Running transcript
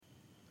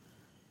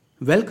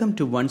Welcome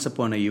to Once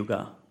Upon a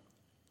Yuga,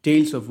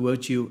 Tales of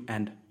Virtue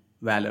and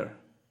Valor,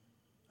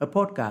 a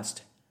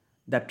podcast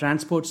that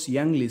transports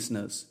young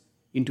listeners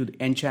into the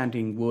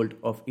enchanting world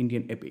of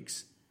Indian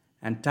epics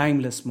and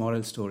timeless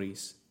moral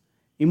stories.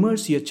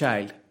 Immerse your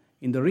child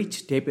in the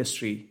rich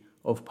tapestry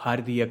of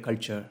Bharatiya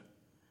culture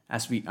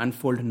as we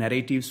unfold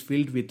narratives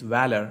filled with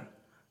valor,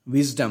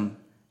 wisdom,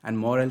 and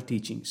moral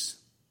teachings.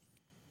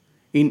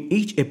 In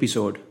each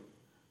episode,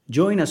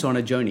 join us on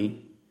a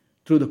journey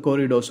through the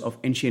corridors of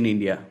ancient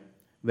India,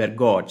 where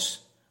gods,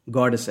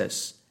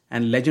 goddesses,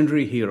 and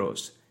legendary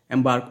heroes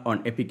embark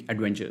on epic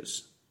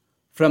adventures.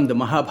 From the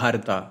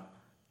Mahabharata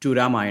to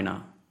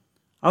Ramayana,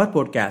 our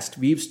podcast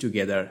weaves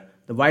together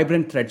the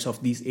vibrant threads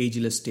of these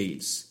ageless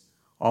tales,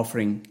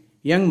 offering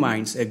young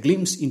minds a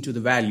glimpse into the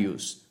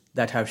values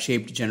that have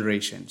shaped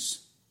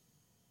generations.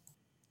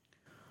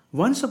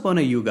 Once Upon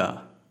a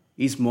Yuga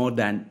is more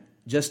than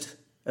just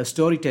a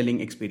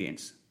storytelling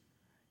experience.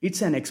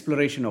 It's an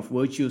exploration of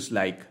virtues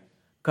like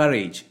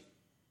courage,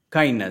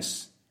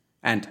 kindness,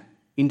 and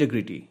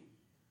integrity.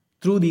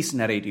 Through these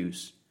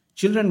narratives,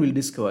 children will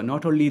discover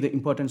not only the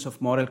importance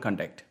of moral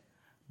conduct,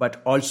 but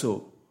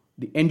also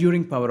the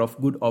enduring power of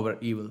good over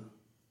evil.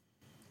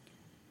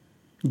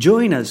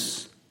 Join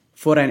us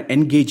for an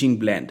engaging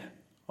blend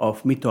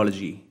of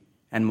mythology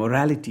and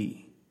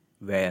morality,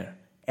 where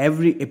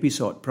every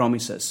episode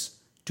promises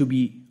to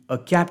be a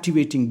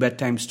captivating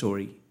bedtime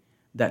story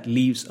that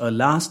leaves a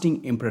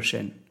lasting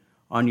impression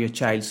on your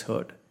child's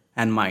heart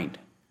and mind.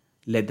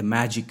 Let the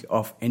magic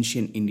of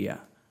ancient India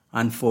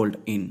unfold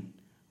in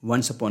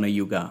Once Upon a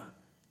Yuga,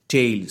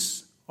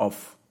 Tales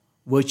of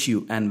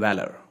Virtue and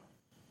Valor.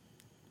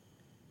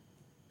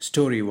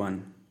 Story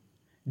 1.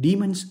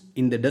 Demons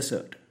in the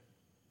Desert.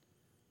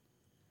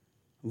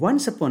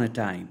 Once upon a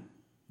time,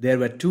 there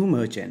were two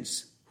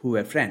merchants who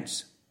were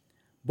friends.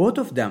 Both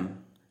of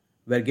them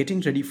were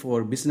getting ready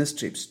for business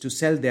trips to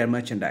sell their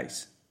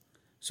merchandise.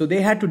 So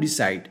they had to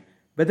decide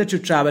whether to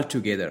travel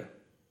together.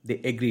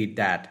 They agreed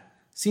that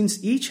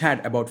since each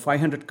had about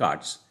 500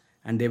 carts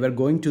and they were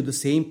going to the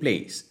same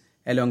place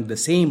along the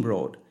same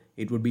road,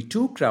 it would be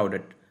too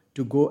crowded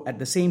to go at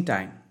the same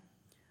time.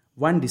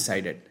 One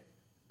decided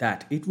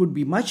that it would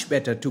be much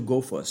better to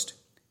go first.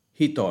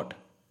 He thought,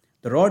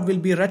 the road will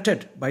be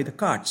rutted by the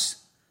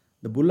carts.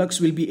 The bullocks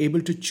will be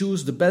able to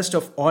choose the best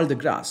of all the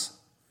grass.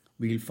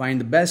 We will find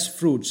the best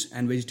fruits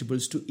and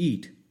vegetables to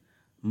eat.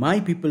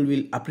 My people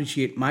will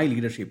appreciate my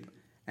leadership,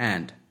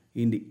 and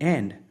in the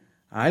end,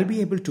 I'll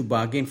be able to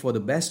bargain for the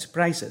best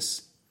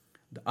prices.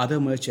 The other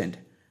merchant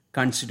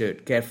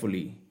considered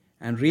carefully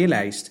and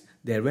realized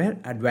there were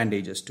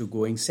advantages to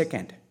going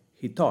second.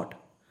 He thought,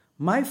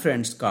 my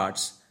friend's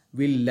carts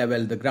will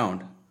level the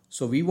ground,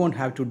 so we won't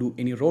have to do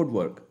any road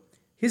work.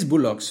 His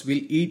bullocks will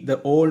eat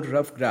the old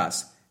rough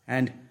grass,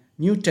 and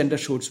new tender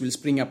shoots will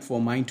spring up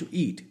for mine to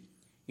eat.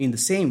 In the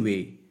same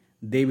way,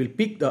 they will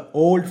pick the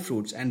old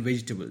fruits and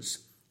vegetables,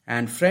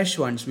 and fresh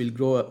ones will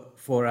grow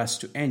for us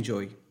to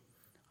enjoy.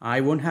 I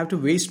won't have to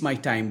waste my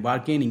time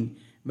bargaining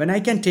when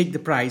I can take the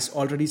price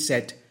already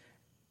set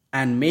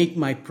and make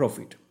my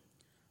profit.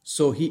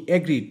 So he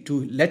agreed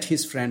to let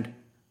his friend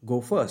go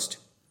first.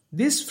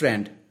 This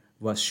friend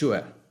was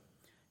sure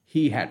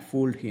he had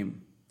fooled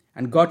him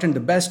and gotten the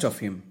best of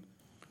him.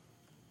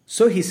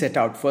 So he set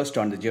out first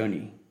on the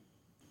journey.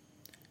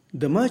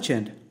 The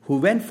merchant who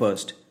went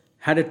first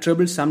had a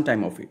troublesome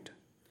time of it.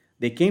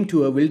 They came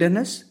to a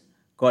wilderness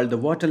called the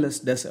waterless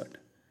desert,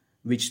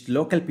 which the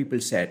local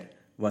people said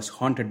was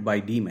haunted by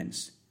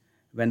demons.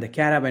 When the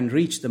caravan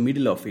reached the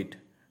middle of it,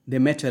 they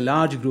met a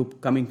large group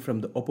coming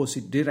from the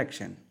opposite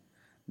direction.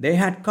 They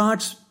had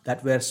carts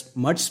that were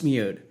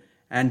mud-smeared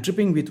and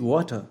dripping with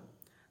water.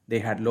 They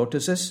had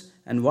lotuses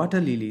and water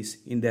lilies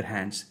in their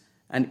hands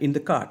and in the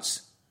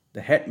carts.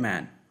 The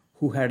headman,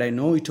 who had a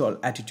know-it-all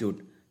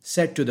attitude,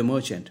 said to the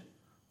merchant,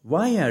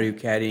 "Why are you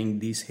carrying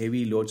these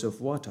heavy loads of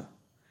water?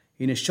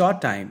 In a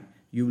short time,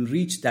 you will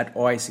reach that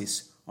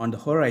oasis on the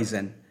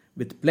horizon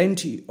with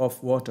plenty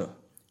of water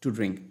to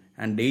drink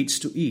and dates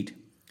to eat.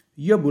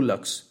 Your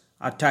bullocks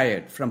are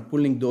tired from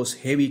pulling those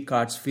heavy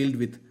carts filled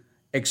with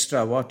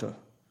extra water.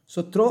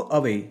 So throw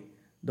away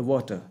the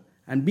water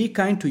and be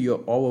kind to your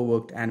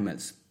overworked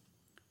animals."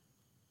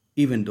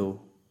 Even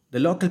though the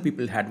local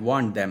people had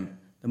warned them,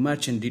 the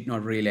merchant did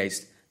not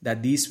realize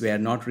that these were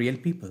not real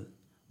people,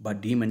 but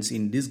demons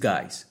in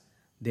disguise.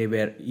 They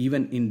were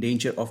even in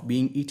danger of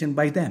being eaten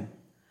by them.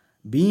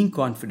 Being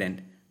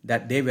confident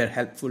that they were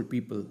helpful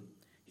people,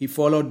 he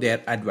followed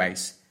their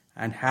advice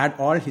and had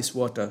all his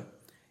water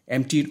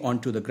emptied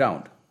onto the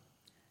ground.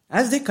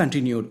 As they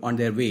continued on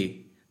their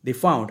way, they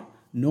found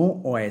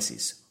no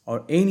oasis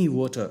or any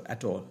water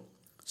at all.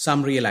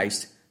 Some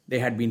realized they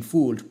had been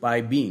fooled by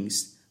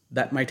beings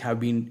that might have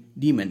been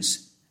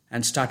demons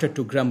and started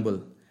to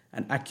grumble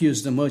and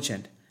accuse the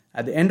merchant.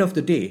 At the end of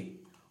the day,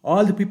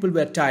 all the people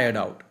were tired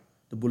out.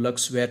 The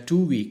bullocks were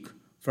too weak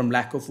from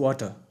lack of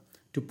water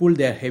to pull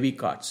their heavy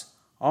carts.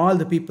 All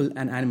the people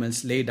and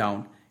animals lay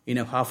down in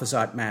a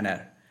haphazard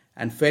manner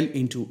and fell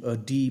into a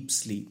deep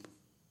sleep.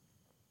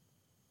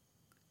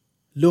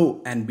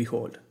 Lo and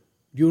behold,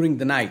 During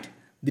the night,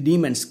 the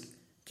demons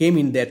came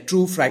in their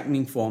true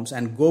frightening forms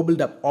and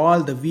gobbled up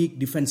all the weak,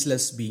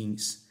 defenseless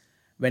beings.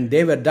 When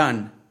they were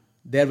done,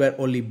 there were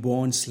only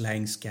bones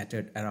lying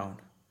scattered around.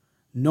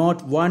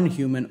 Not one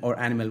human or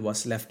animal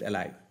was left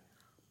alive.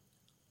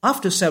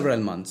 After several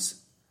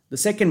months, the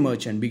second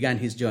merchant began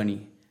his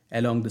journey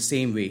along the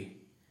same way.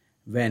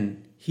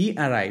 When he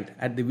arrived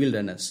at the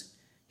wilderness,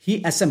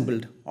 he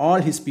assembled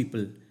all his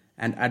people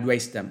and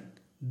advised them,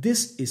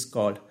 "This is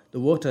called the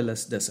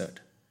waterless desert,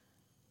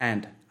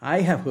 and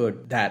I have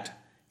heard that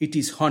it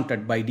is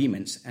haunted by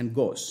demons and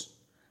ghosts.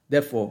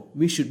 Therefore,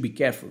 we should be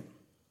careful.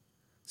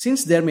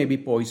 Since there may be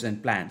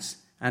poison plants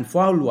and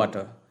foul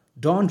water,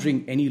 don't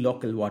drink any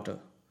local water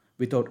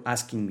without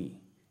asking me."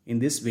 In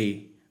this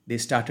way, they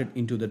started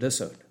into the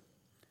desert.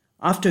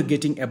 After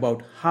getting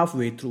about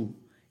halfway through,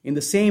 in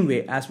the same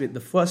way as with the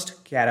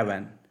first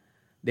caravan,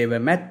 they were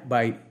met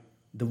by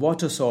the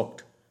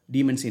water-soaked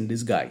demons in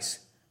disguise.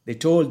 They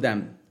told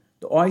them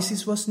the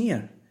oasis was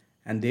near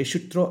and they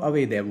should throw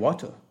away their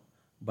water.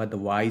 But the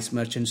wise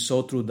merchant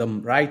saw through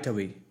them right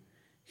away.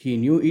 He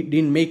knew it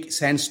didn't make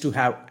sense to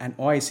have an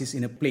oasis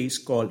in a place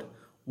called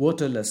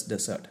waterless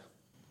desert.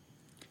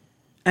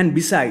 And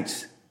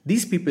besides,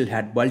 these people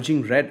had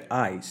bulging red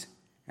eyes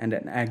and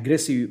an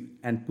aggressive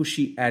and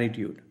pushy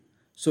attitude.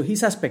 So he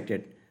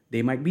suspected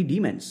they might be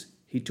demons.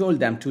 He told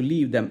them to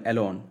leave them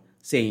alone,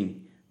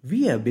 saying,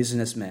 "We are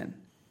businessmen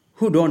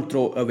who don't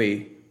throw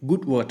away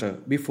good water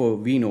before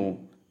we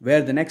know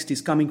where the next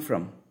is coming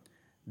from."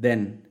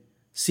 Then,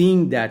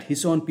 seeing that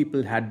his own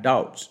people had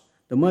doubts,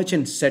 the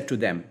merchant said to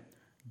them,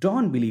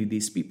 "Don't believe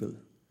these people,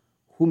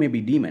 who may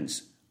be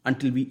demons,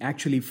 until we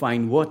actually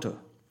find water.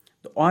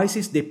 The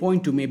oasis they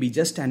point to may be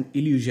just an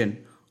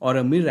illusion or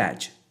a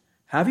mirage.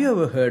 Have you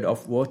ever heard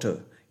of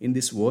water in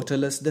this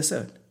waterless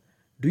desert?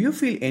 Do you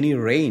feel any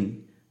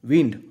rain,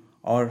 wind,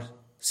 or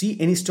see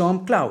any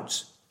storm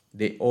clouds?"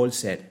 They all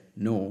said,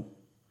 "No."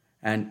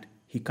 And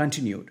he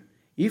continued,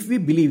 "If we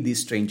believe these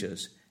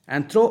strangers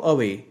and throw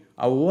away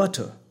our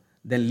water,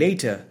 then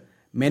later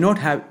may not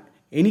have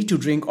any to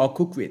drink or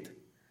cook with.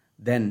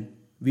 Then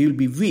we will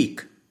be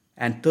weak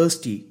and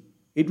thirsty.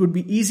 It would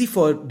be easy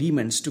for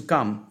demons to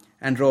come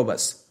and rob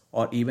us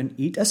or even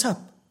eat us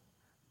up.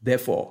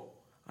 Therefore,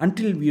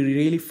 until we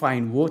really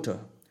find water,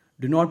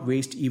 do not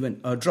waste even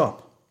a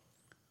drop."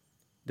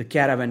 The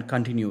caravan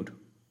continued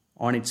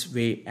on its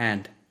way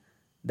and,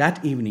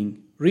 that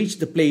evening, reached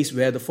the place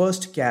where the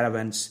first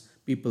caravan's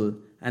people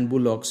and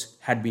bullocks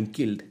had been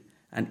killed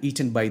and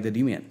eaten by the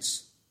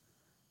demons.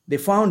 They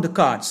found the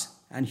carts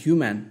and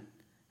human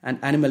and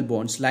animal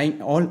bones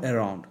lying all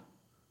around.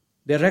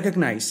 They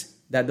recognized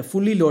that the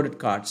fully loaded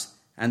carts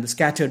and the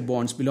scattered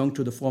bones belonged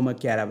to the former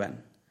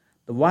caravan.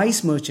 The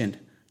wise merchant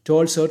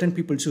told certain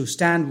people to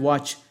stand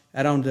watch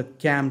around the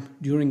camp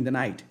during the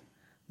night.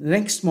 The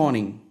next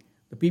morning,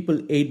 the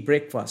people ate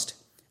breakfast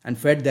and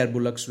fed their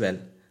bullocks well.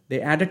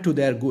 They added to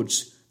their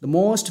goods the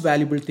most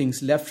valuable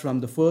things left from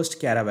the first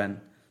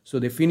caravan, so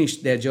they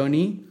finished their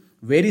journey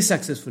very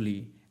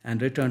successfully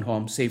and returned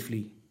home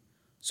safely,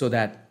 so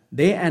that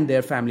they and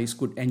their families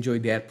could enjoy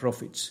their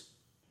profits.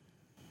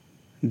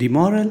 The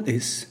moral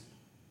is,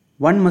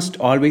 one must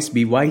always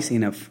be wise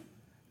enough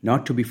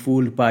not to be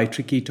fooled by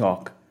tricky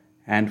talk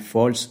and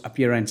false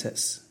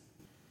appearances.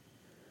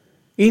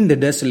 In the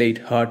desolate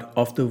heart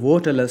of the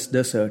waterless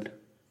desert,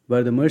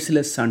 where the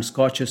merciless sun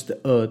scorches the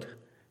earth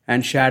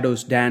and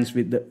shadows dance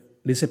with the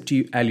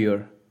deceptive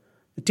allure,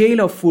 the tale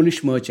of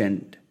foolish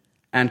merchant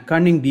and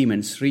cunning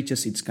demons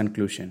reaches its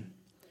conclusion.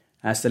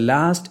 As the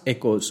last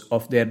echoes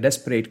of their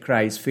desperate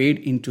cries fade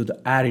into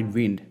the arid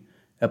wind,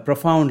 a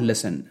profound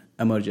lesson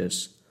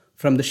emerges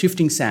from the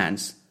shifting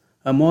sands,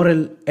 a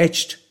moral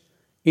etched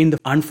in the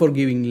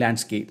unforgiving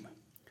landscape.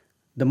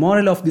 The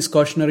moral of this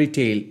cautionary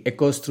tale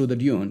echoes through the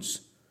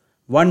dunes.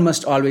 One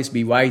must always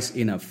be wise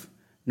enough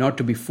not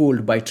to be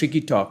fooled by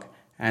tricky talk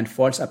and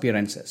false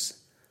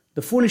appearances.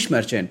 The foolish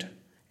merchant,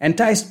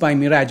 enticed by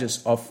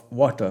mirages of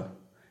water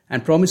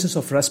and promises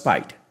of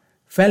respite,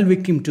 fell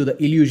victim to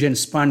the illusion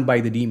spun by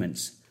the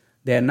demons.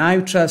 Their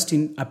naive trust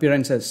in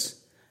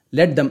appearances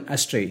led them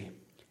astray,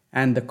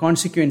 and the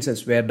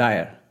consequences were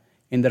dire.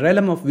 In the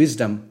realm of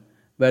wisdom,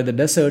 where the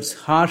desert's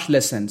harsh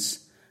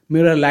lessons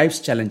mirror life's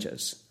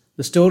challenges,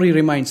 the story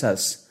reminds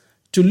us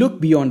to look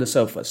beyond the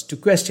surface, to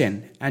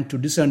question and to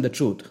discern the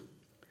truth.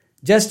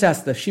 Just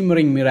as the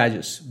shimmering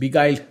mirages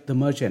beguiled the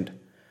merchant,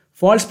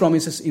 false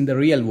promises in the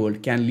real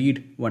world can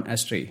lead one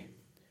astray.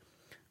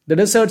 The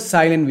desert's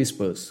silent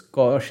whispers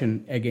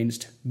caution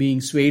against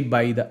being swayed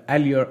by the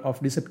allure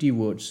of deceptive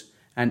words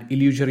and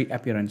illusory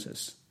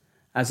appearances.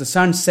 As the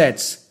sun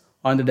sets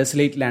on the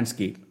desolate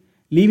landscape,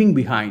 leaving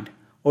behind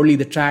only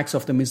the tracks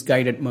of the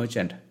misguided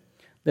merchant,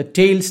 the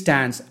tale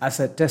stands as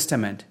a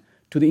testament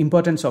to the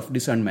importance of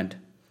discernment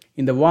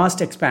in the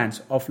vast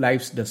expanse of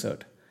life's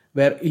desert,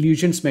 where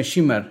illusions may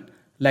shimmer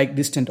like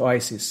distant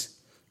oases.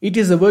 It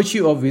is the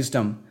virtue of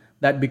wisdom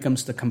that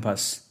becomes the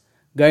compass,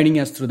 guiding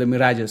us through the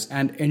mirages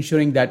and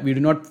ensuring that we do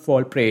not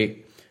fall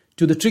prey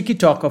to the tricky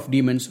talk of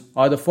demons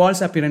or the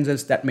false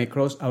appearances that may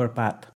cross our path.